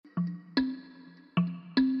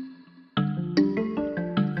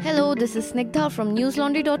Hello, this is Snigdha from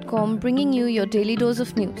newslaundry.com bringing you your daily dose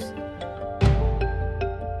of news.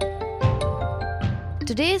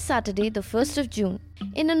 Today is Saturday, the 1st of June.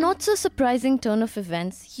 In a not so surprising turn of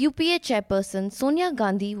events, UPA chairperson Sonia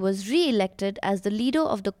Gandhi was re-elected as the leader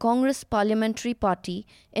of the Congress Parliamentary Party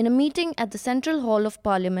in a meeting at the Central Hall of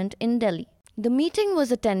Parliament in Delhi. The meeting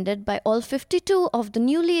was attended by all 52 of the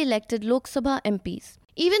newly elected Lok Sabha MPs.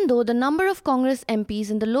 Even though the number of Congress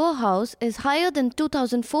MPs in the lower house is higher than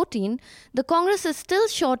 2014, the Congress is still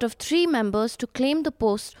short of 3 members to claim the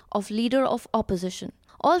post of leader of opposition.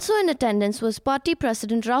 Also in attendance was party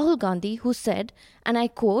president Rahul Gandhi, who said, and I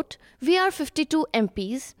quote, "We are 52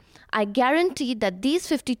 MPs. I guarantee that these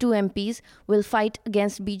 52 MPs will fight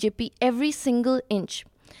against BJP every single inch.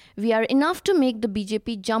 We are enough to make the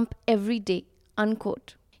BJP jump every day,"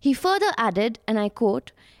 unquote. He further added, and I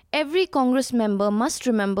quote, "Every Congress member must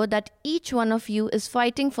remember that each one of you is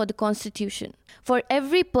fighting for the Constitution, for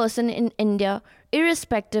every person in India,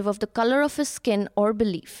 irrespective of the color of his skin or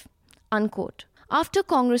belief," unquote. After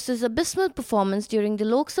Congress's abysmal performance during the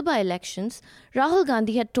Lok Sabha elections, Rahul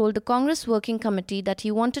Gandhi had told the Congress Working Committee that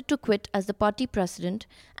he wanted to quit as the party president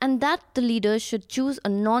and that the leaders should choose a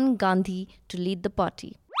non-Gandhi to lead the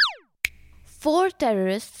party. 4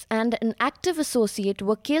 terrorists and an active associate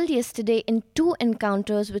were killed yesterday in 2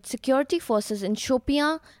 encounters with security forces in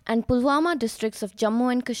Shopian and Pulwama districts of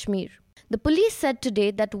Jammu and Kashmir. The police said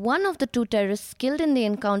today that one of the 2 terrorists killed in the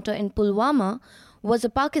encounter in Pulwama was a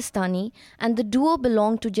Pakistani and the duo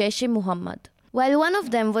belonged to Jaish-e-Mohammed. While one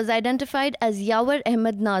of them was identified as Yawar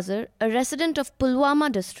Ahmed Nazar, a resident of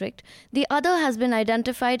Pulwama district, the other has been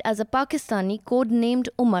identified as a Pakistani codenamed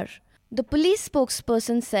Umar. The police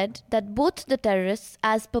spokesperson said that both the terrorists,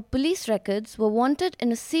 as per police records, were wanted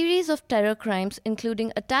in a series of terror crimes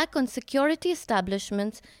including attack on security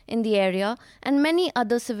establishments in the area and many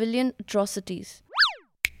other civilian atrocities.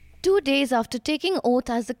 2 days after taking oath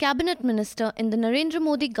as the cabinet minister in the Narendra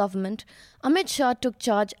Modi government, Amit Shah took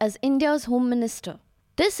charge as India's Home Minister.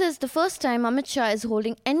 This is the first time Amit Shah is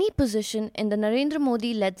holding any position in the Narendra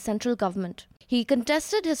Modi-led central government. He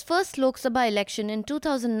contested his first Lok Sabha election in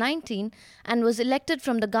 2019 and was elected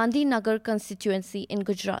from the Gandhinagar constituency in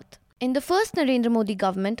Gujarat. In the first Narendra Modi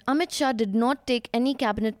government, Amit Shah did not take any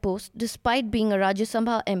cabinet post despite being a Rajya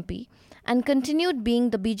Sabha MP and continued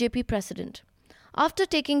being the BJP president. After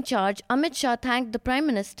taking charge, Amit Shah thanked the Prime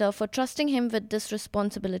Minister for trusting him with this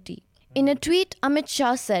responsibility. In a tweet, Amit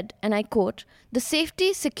Shah said, and I quote, "The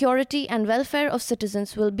safety, security and welfare of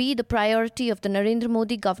citizens will be the priority of the Narendra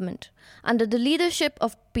Modi government. Under the leadership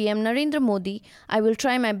of PM Narendra Modi, I will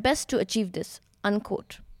try my best to achieve this,"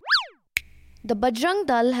 unquote. The Bajrang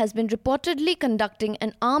Dal has been reportedly conducting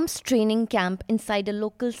an arms training camp inside a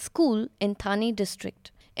local school in Thane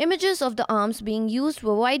district. Images of the arms being used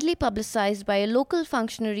were widely publicized by a local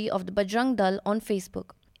functionary of the Bajrang Dal on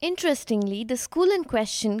Facebook. Interestingly, the school in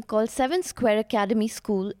question, called 7 Square Academy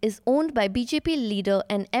School, is owned by BJP leader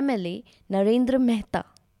and MLA Narendra Mehta.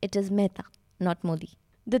 It is Mehta, not Modi.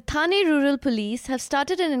 The Thane Rural Police have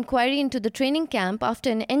started an inquiry into the training camp after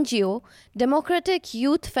an NGO, Democratic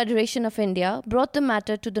Youth Federation of India, brought the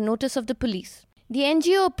matter to the notice of the police. The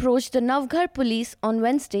NGO approached the Navghar police on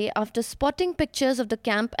Wednesday after spotting pictures of the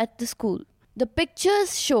camp at the school. The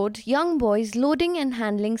pictures showed young boys loading and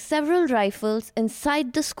handling several rifles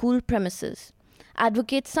inside the school premises.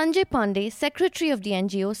 Advocate Sanjay Pandey, secretary of the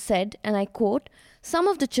NGO, said, and I quote, "Some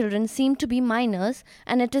of the children seem to be minors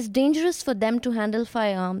and it is dangerous for them to handle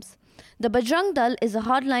firearms. The Bajrang Dal is a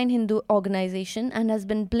hardline Hindu organization and has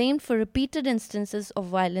been blamed for repeated instances of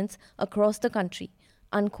violence across the country,"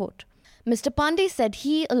 unquote. Mr. Pandey said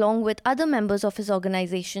he, along with other members of his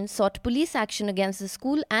organization, sought police action against the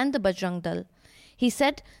school and the Bajrang Dal. He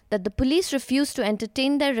said that the police refused to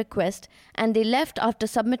entertain their request and they left after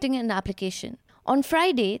submitting an application. On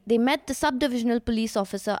Friday, they met the sub-divisional police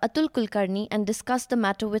officer Atul Kulkarni and discussed the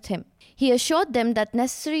matter with him. He assured them that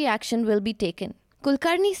necessary action will be taken.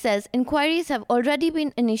 Kulkarni says inquiries have already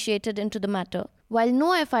been initiated into the matter. While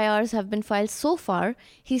no FIRs have been filed so far,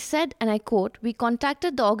 he said, and I quote, "We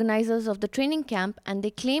contacted the organizers of the training camp and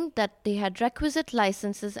they claimed that they had requisite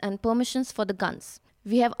licenses and permissions for the guns.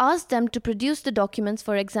 We have asked them to produce the documents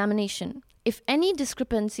for examination. If any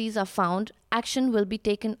discrepancies are found, action will be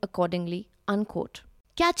taken accordingly," unquote.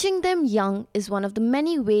 Catching them young is one of the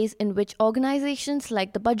many ways in which organizations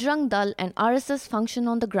like the Bajrang Dal and RSS function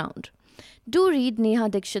on the ground. Do read Neha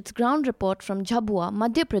Dikshit's ground report from Jhabua,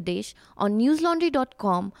 Madhya Pradesh on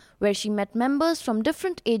newslaundry.com, where she met members from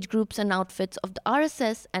different age groups and outfits of the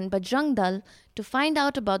RSS and Bajrang Dal to find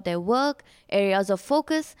out about their work, areas of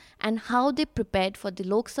focus, and how they prepared for the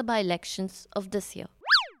Lok Sabha elections of this year.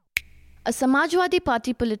 A Samajwadi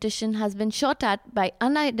Party politician has been shot at by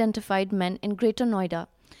unidentified men in Greater Noida.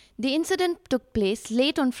 The incident took place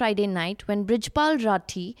late on Friday night when Brijpal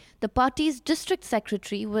Rathi, the party's district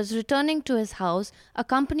secretary, was returning to his house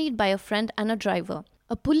accompanied by a friend and a driver.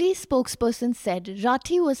 A police spokesperson said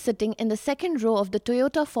Rathi was sitting in the second row of the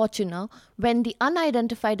Toyota Fortuner when the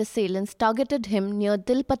unidentified assailants targeted him near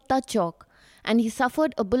Dilpatta Chowk, and he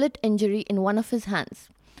suffered a bullet injury in one of his hands.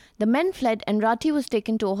 The men fled and Rathi was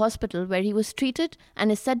taken to a hospital where he was treated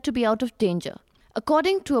and is said to be out of danger.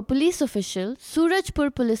 According to a police official,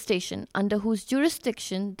 Surajpur police station, under whose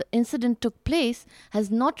jurisdiction the incident took place,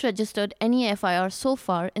 has not registered any FIR so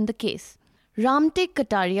far in the case. Ramtek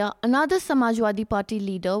Kataria, another Samajwadi Party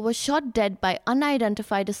leader, was shot dead by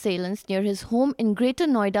unidentified assailants near his home in Greater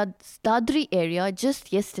Noida's Dadri area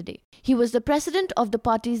just yesterday. He was the president of the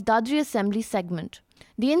party's Dadri Assembly segment.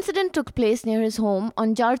 The incident took place near his home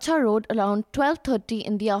on Jarcha Road around 12:30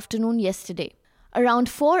 in the afternoon yesterday. Around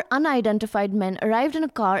 4 unidentified men arrived in a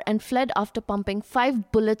car and fled after pumping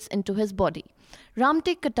 5 bullets into his body.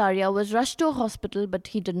 Ramtek Kataria was rushed to a hospital, but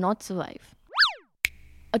he did not survive.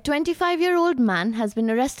 A 25-year-old man has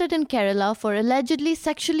been arrested in Kerala for allegedly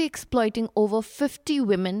sexually exploiting over 50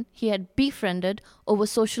 women he had befriended over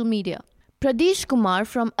social media. Pradesh Kumar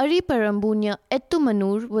from Ariparambu near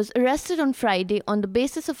Ettumanur was arrested on Friday on the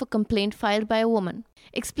basis of a complaint filed by a woman.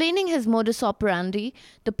 Explaining his modus operandi,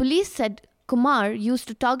 the police said Kumar used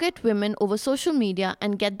to target women over social media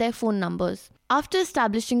and get their phone numbers. After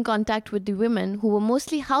establishing contact with the women, who were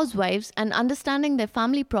mostly housewives, and understanding their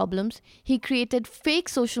family problems, he created fake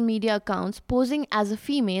social media accounts posing as a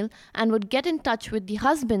female and would get in touch with the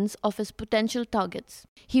husbands of his potential targets.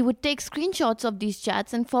 He would take screenshots of these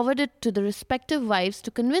chats and forward it to the respective wives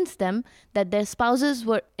to convince them that their spouses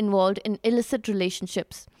were involved in illicit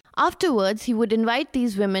relationships. Afterwards, he would invite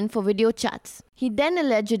these women for video chats. He then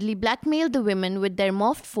allegedly blackmailed the women with their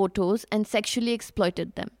morphed photos and sexually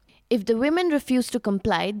exploited them. If the women refused to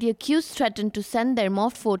comply, the accused threatened to send their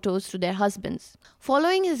morphed photos to their husbands.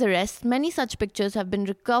 Following his arrest, many such pictures have been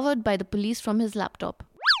recovered by the police from his laptop.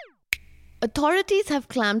 Authorities have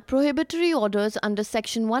clamped prohibitory orders under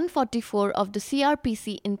Section 144 of the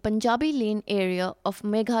CRPC in Punjabi Lane area of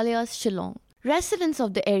Meghalaya's Shillong. Residents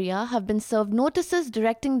of the area have been served notices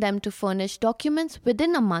directing them to furnish documents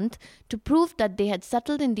within a month to prove that they had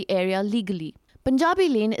settled in the area legally. Punjabi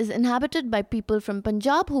Lane is inhabited by people from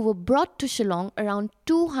Punjab who were brought to Shillong around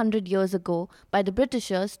 200 years ago by the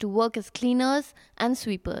Britishers to work as cleaners and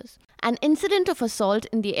sweepers. An incident of assault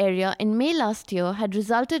in the area in May last year had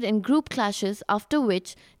resulted in group clashes, after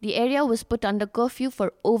which the area was put under curfew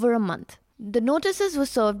for over a month. The notices were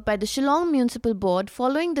served by the Shillong Municipal Board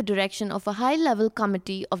following the direction of a high-level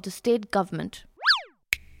committee of the state government.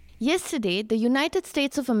 Yesterday, the United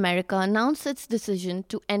States of America announced its decision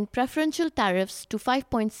to end preferential tariffs to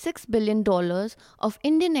 $5.6 billion of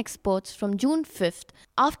Indian exports from June 5th,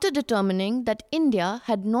 after determining that India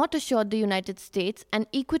had not assured the United States an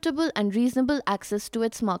equitable and reasonable access to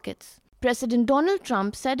its markets. President Donald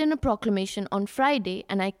Trump said in a proclamation on Friday,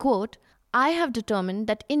 and I quote, "I have determined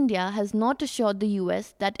that India has not assured the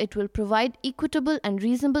US that it will provide equitable and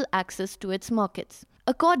reasonable access to its markets.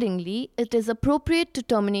 Accordingly, it is appropriate to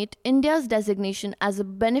terminate India's designation as a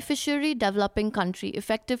beneficiary developing country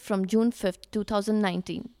effective from June 5,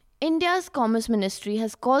 2019. India's Commerce Ministry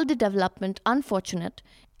has called the development unfortunate.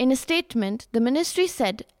 In a statement, the ministry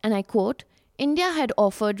said, and I quote, "India had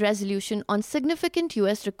offered resolution on significant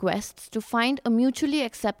US requests to find a mutually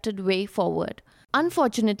accepted way forward.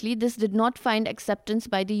 Unfortunately, this did not find acceptance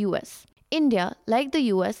by the US. India, like the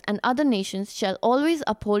US and other nations, shall always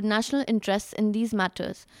uphold national interests in these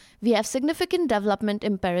matters. We have significant development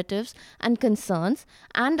imperatives and concerns,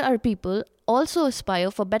 and our people also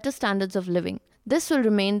aspire for better standards of living. This will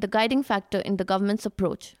remain the guiding factor in the government's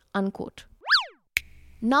approach." Unquote.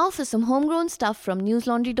 Now for some homegrown stuff from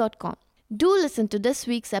newslaundry.com. Do listen to this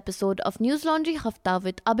week's episode of News Laundry Hafta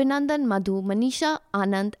with Abhinandan, Madhu, Manisha,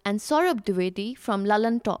 Anand and Saurabh Dwivedi from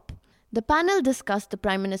Lalan Top. The panel discussed the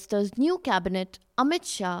Prime Minister's new cabinet, Amit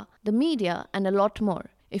Shah, the media and a lot more.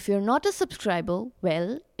 If you're not a subscriber,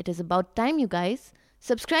 well, it is about time, you guys.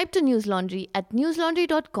 Subscribe to News Laundry at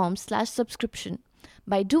newslaundry.com/subscription.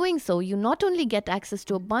 By doing so, you not only get access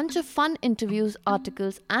to a bunch of fun interviews,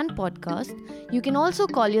 articles and podcasts, you can also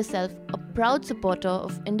call yourself a proud supporter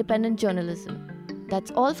of independent journalism.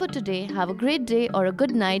 That's all for today. Have a great day or a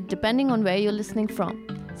good night depending on where you're listening from.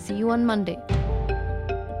 See you on Monday.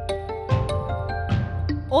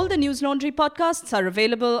 All the News Laundry podcasts are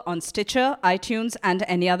available on Stitcher, iTunes and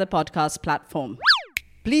any other podcast platform.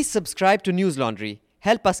 Please subscribe to News Laundry.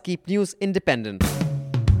 Help us keep news independent.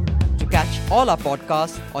 catch all our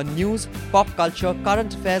podcasts on news, pop culture,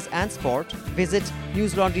 current affairs and sport, visit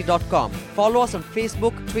newslaundry.com. Follow us on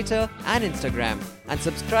Facebook, Twitter and Instagram and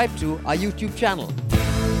subscribe to our YouTube channel.